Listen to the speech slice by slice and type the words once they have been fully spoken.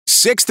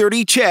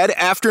6:30 CHED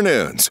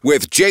Afternoons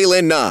with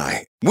Jaylen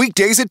Nye.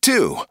 Weekdays at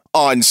 2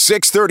 on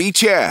 6:30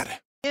 CHED.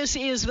 This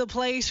is the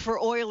place for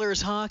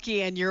Oilers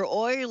hockey, and your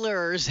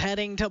Oilers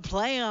heading to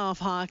playoff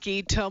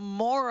hockey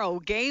tomorrow.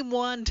 Game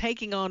 1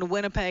 taking on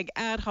Winnipeg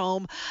at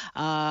home.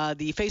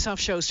 The face-off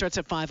show starts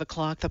at 5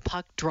 o'clock. The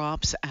puck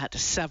drops at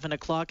 7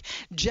 o'clock.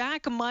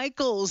 Jack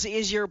Michaels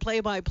is your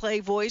play-by-play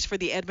voice for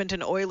the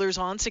Edmonton Oilers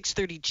on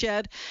 6:30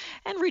 CHED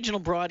and regional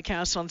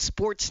broadcasts on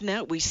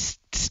Sportsnet. We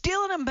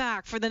stealing him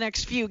back for the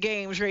next few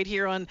games right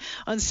here on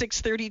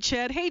 6:30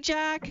 CHED. Hey,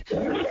 Jack.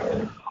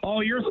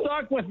 Oh, you're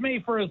stuck with me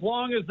for as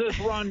long as this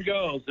run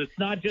goes. It's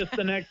not just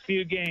the next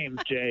few games,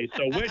 Jay.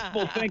 So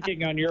wishful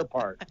thinking on your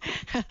part.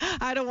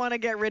 I don't want to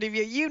get rid of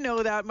you. You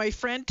know that, my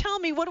friend. Tell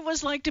me what it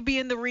was like to be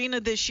in the arena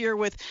this year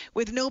with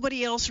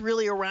nobody else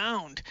really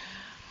around.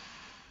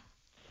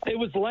 It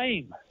was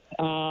lame.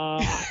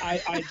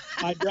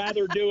 I'd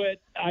rather do it.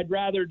 I'd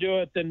rather do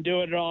it than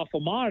do it off a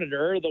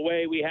monitor the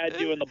way we had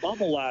to in the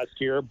bubble last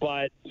year.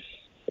 But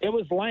it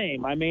was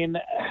lame. I mean,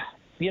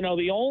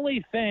 the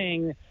only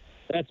thing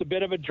that's a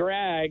bit of a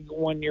drag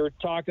when you're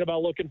talking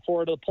about looking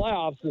forward to the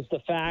playoffs is the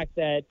fact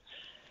that,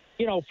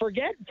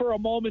 forget for a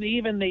moment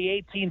even the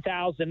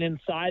 18,000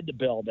 inside the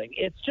building.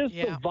 It's just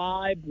the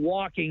vibe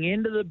walking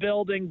into the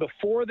building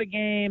before the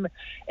game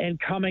and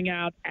coming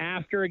out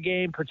after a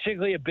game,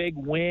 particularly a big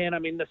win. I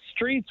mean, the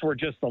streets were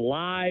just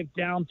alive.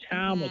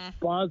 Downtown was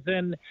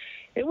buzzing.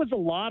 It was a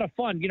lot of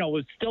fun. It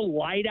was still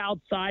light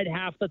outside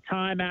half the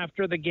time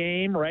after the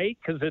game, right?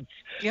 Because it's,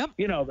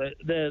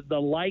 the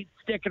light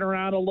sticking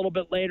around a little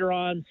bit later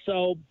on.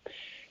 So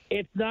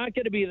it's not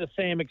going to be the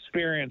same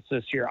experience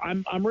this year.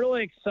 I'm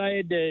really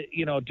excited to,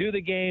 do the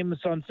games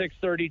on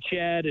 6:30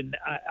 CHED,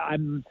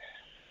 and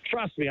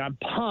trust me, I'm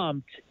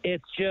pumped.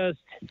 It's just,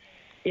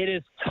 it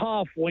is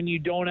tough when you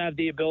don't have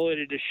the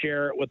ability to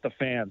share it with the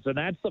fans. And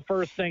that's the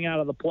first thing out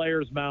of the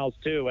players' mouths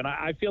too. And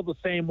I feel the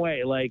same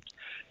way. Like,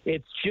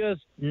 it's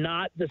just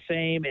not the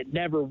same. It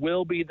never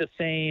will be the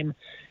same.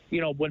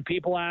 When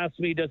people ask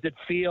me, does it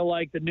feel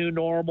like the new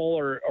normal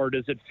or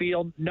does it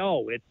feel?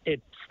 No,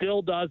 it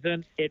still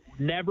doesn't. It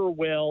never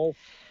will.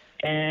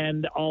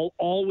 And I'll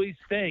always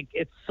think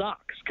it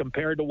sucks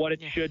compared to what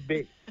it should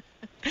be.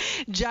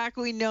 Jack,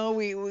 we know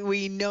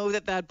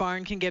that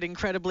barn can get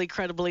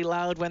incredibly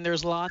loud when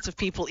there's lots of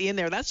people in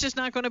there. That's just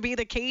not going to be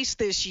the case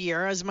this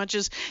year, as much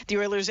as the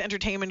Oilers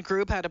Entertainment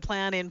Group had a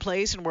plan in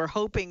place, and we're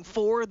hoping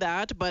for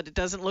that, but it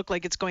doesn't look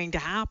like it's going to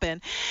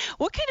happen.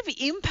 What kind of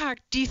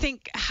impact do you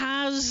think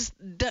does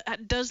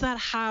that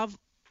have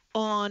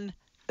on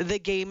the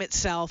game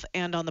itself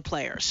and on the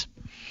players?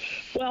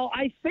 Well,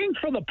 I think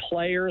for the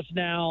players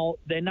now,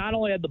 they not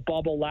only had the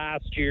bubble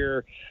last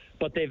year,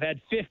 but they've had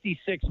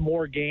 56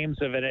 more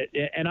games of it.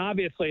 And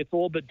obviously it's a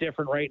little bit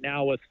different right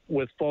now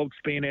with folks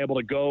being able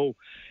to go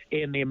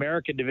in the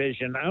American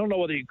division. I don't know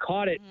whether you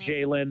caught it,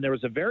 Jaylen. There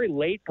was a very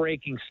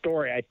late-breaking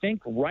story, I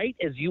think right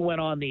as you went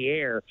on the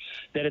air,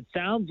 that it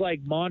sounds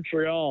like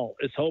Montreal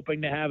is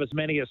hoping to have as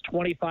many as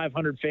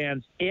 2,500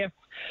 fans if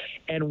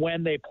and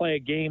when they play a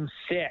Game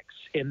 6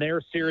 in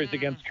their series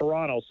against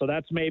Toronto. So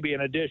that's maybe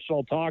an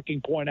additional talking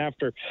point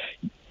after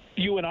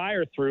you and I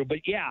are through. But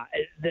yeah,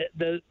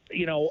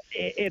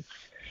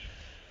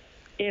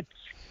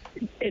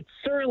 it's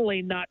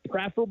certainly not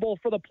preferable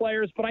for the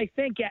players, but I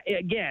think,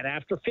 again,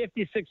 after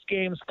 56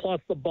 games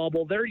plus the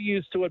bubble, they're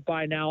used to it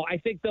by now. I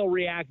think they'll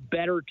react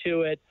better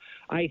to it.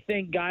 I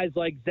think guys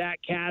like Zach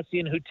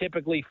Kassian, who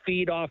typically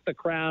feed off the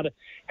crowd,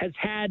 has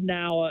had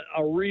now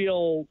a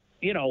real,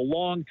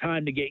 long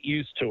time to get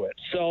used to it.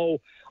 So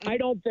I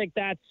don't think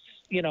that's,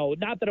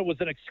 not that it was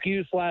an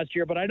excuse last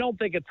year, but I don't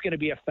think it's going to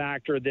be a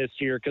factor this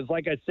year because,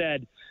 like I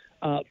said,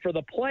 for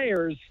the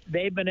players,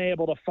 they've been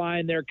able to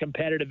find their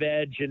competitive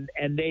edge,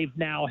 and they've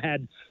now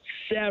had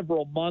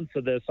several months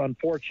of this,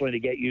 unfortunately, to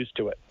get used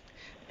to it.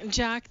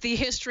 Jack, the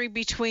history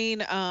between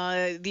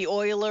the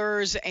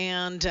Oilers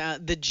and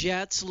the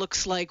Jets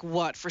looks like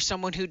what for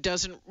someone who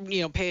doesn't,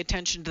 pay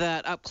attention to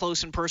that up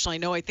close and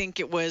personal? I think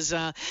it was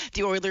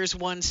the Oilers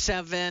won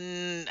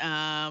 7,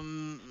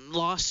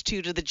 lost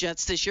 2 to the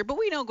Jets this year. But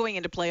we know going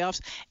into playoffs,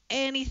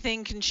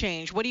 anything can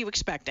change. What are you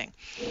expecting?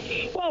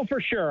 Well, for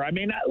sure. I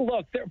mean,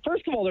 look,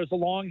 first of all, there's a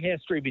long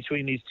history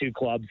between these two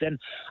clubs. And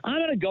I'm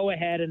going to go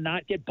ahead and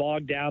not get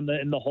bogged down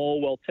in the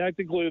whole, well,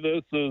 technically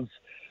this is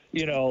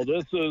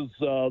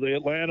the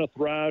Atlanta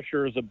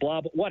Thrashers and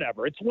blah, blah,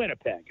 whatever. It's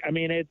Winnipeg. I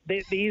mean,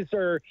 these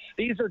are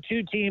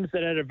two teams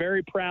that had a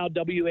very proud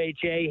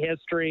WHA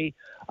history.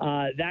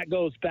 That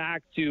goes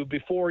back to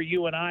before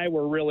you and I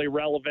were really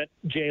relevant,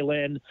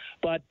 Jaylen.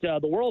 But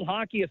the World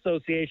Hockey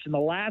Association, the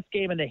last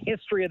game in the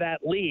history of that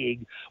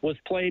league was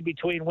played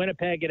between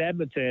Winnipeg and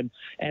Edmonton,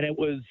 and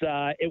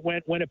it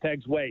went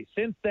Winnipeg's way.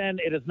 Since then,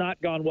 it has not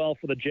gone well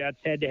for the Jets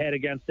head-to-head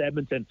against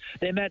Edmonton.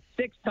 They met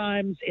 6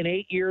 times in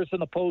 8 years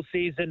in the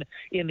postseason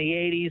in the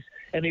 80s,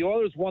 and the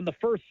Oilers won the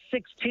first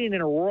 16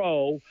 in a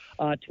row,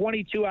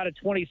 22 out of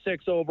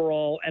 26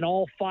 overall, and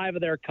all 5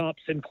 of their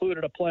cups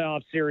included a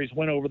playoff series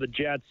win over the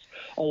Jets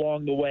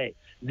along the way.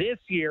 This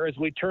year, as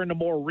we turn to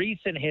more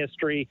recent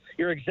history,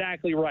 you're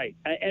exactly right.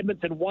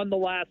 Edmonton won the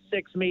last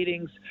 6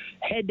 meetings.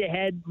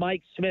 Head-to-head,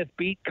 Mike Smith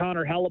beat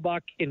Connor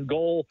Hellebuck in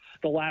goal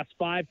the last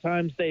 5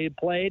 times they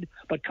played.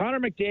 But Connor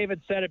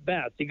McDavid said it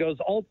best. He goes,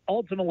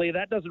 ultimately,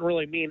 that doesn't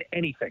really mean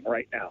anything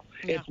right now.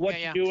 It's what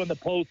you do in the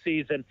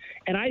postseason.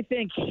 And I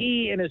think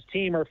he and his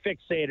team are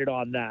fixated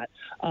on that.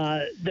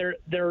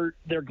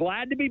 They're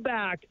glad to be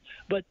back,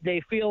 but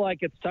they feel like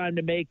it's time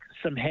to make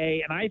some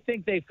hay. And I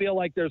think they feel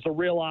like there's a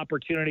real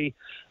opportunity.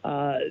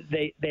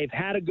 They've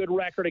had a good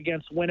record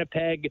against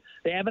Winnipeg.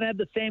 They haven't had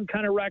the same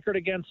kind of record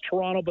against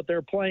Toronto, but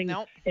they're playing,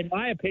 in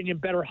my opinion,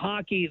 better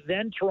hockey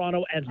than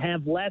Toronto and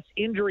have less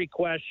injury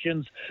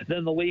questions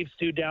than the Leafs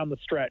do down the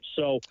stretch.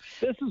 So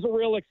this is a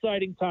real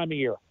exciting time of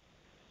year.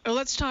 Well,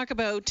 let's talk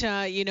about,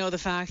 the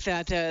fact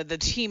that the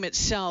team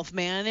itself,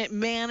 it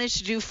managed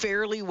to do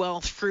fairly well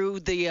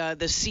through the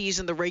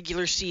season, the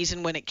regular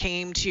season, when it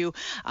came to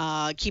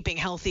keeping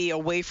healthy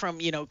away from,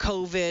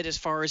 COVID as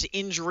far as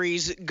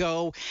injuries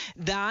go.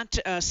 That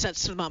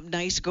sets them up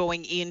nice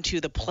going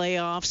into the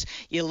playoffs.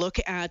 You look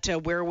at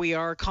where we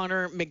are.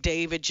 Connor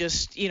McDavid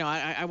just,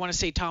 I want to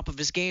say top of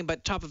his game,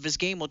 but top of his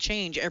game will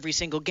change every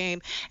single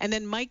game. And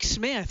then Mike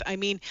Smith. I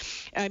mean,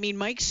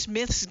 Mike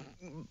Smith's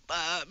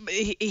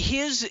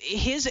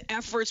his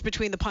efforts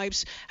between the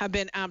pipes have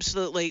been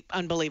absolutely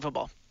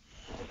unbelievable.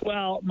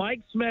 Well,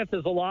 Mike Smith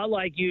is a lot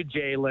like you,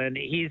 Jalen.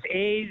 He's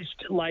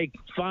aged like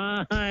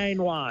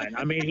fine wine.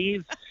 I mean,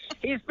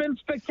 he's been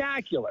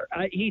spectacular.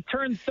 He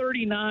turned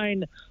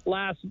 39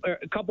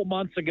 a couple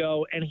months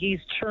ago, and he's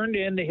turned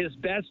into his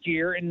best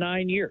year in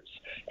 9 years.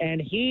 And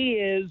he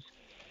is,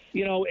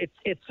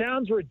 it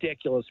sounds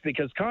ridiculous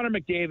because Connor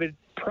McDavid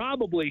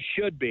probably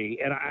should be,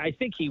 and I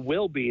think he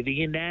will be, the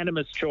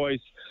unanimous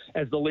choice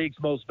as the league's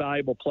most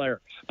valuable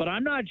player. But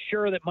I'm not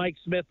sure that Mike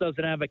Smith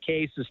doesn't have a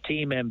case as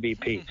team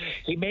MVP.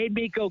 He made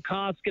Mikko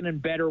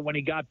Koskinen better when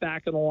he got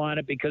back in the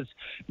lineup because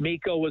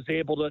Mikko was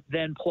able to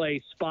then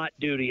play spot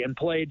duty and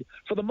played,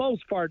 for the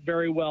most part,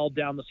 very well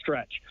down the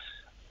stretch.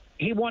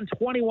 He won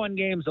 21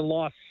 games and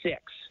lost 6.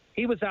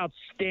 He was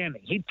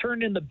outstanding. He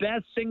turned in the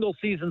best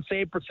single-season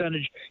save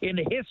percentage in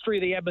the history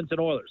of the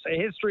Edmonton Oilers, a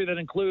history that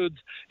includes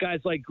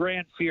guys like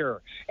Grant Fuhr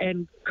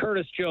and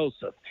Curtis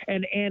Joseph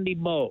and Andy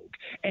Moog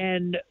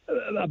and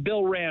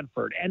Bill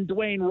Ranford and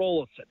Dwayne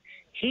Rollison.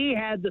 He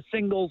had the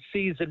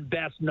single-season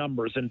best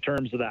numbers in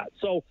terms of that.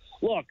 So,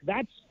 look,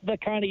 that's the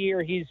kind of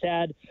year he's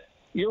had.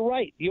 You're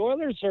right. The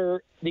Oilers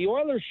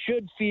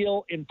should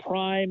feel in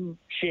prime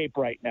shape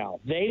right now.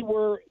 They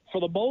were,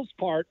 for the most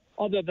part,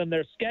 other than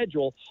their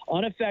schedule,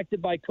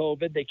 unaffected by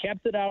COVID. They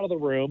kept it out of the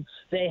room.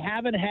 They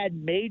haven't had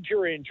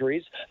major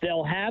injuries.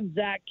 They'll have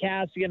Zach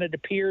Kassian, it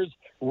appears,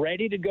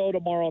 ready to go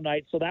tomorrow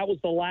night. So that was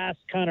the last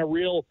kind of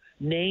real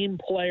name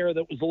player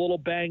that was a little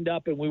banged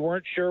up, and we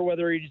weren't sure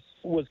whether he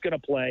was going to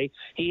play.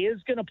 He is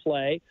going to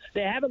play.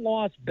 They haven't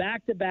lost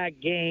back-to-back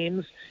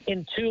games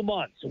in 2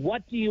 months.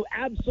 What do you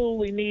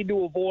absolutely need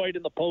to avoid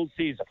in the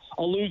postseason?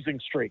 A losing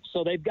streak.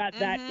 So they've got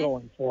that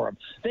going for them.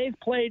 They've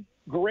played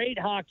great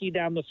hockey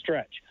down the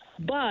stretch.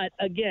 But,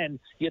 again,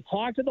 you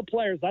talk to the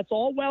players, that's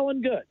all well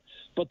and good.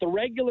 But the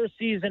regular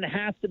season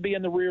has to be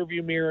in the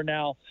rearview mirror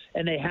now,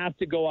 and they have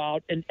to go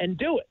out and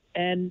do it.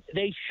 And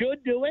they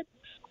should do it.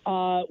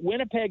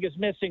 Winnipeg is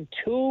missing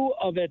 2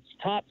 of its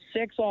top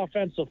 6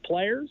 offensive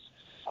players.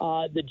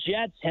 The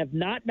Jets have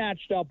not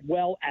matched up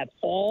well at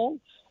all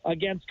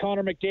against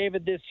Connor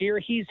McDavid this year.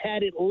 He's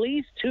had at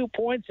least 2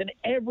 points in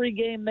every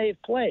game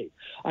they've played.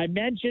 I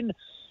mentioned,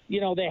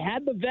 they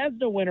had the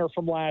Vezina winner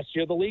from last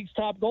year, the league's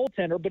top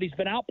goaltender, but he's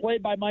been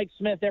outplayed by Mike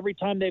Smith every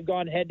time they've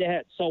gone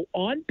head-to-head. So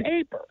on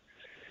paper,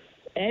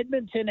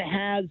 Edmonton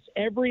has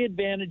every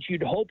advantage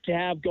you'd hope to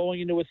have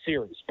going into a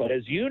series. But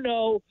as you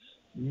know,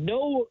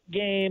 no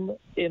game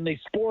in the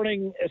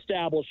sporting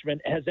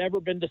establishment has ever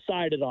been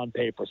decided on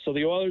paper. So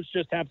the Oilers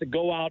just have to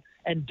go out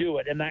and do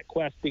it, and that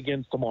quest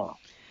begins tomorrow.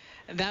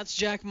 That's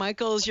Jack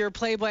Michaels, your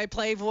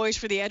play-by-play voice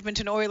for the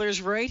Edmonton Oilers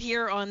right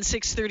here on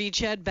 630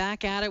 CHED.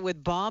 Back at it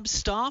with Bob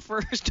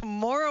Stauffer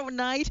tomorrow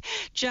night.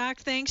 Jack,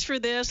 thanks for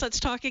this.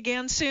 Let's talk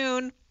again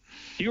soon.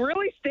 You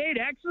really stayed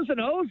X's and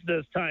O's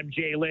this time,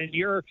 Jalen.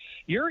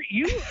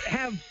 You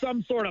have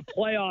some sort of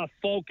playoff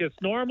focus.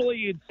 Normally,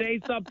 you'd say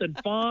something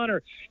fun,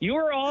 or you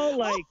were all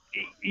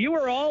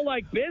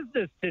like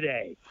business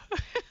today.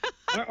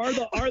 Are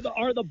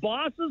the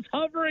bosses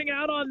hovering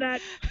out on that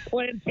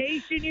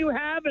plantation you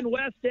have in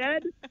West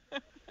Ed?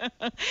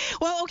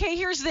 Well, okay,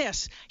 here's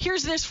this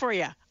for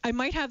you. I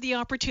might have the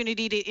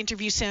opportunity to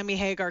interview Sammy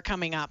Hagar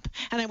coming up,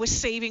 and I was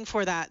saving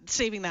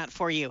that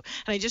for you.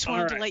 And I just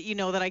wanted to let you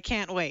know that I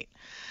can't wait.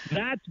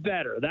 That's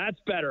better.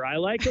 I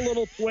like a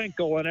little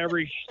twinkle in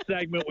every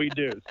segment we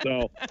do.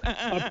 So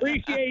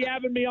appreciate you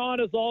having me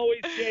on as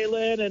always,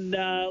 Jalen,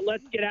 and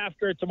let's get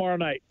after it tomorrow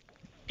night.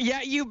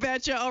 Yeah, you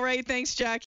betcha. All right, thanks, Jack.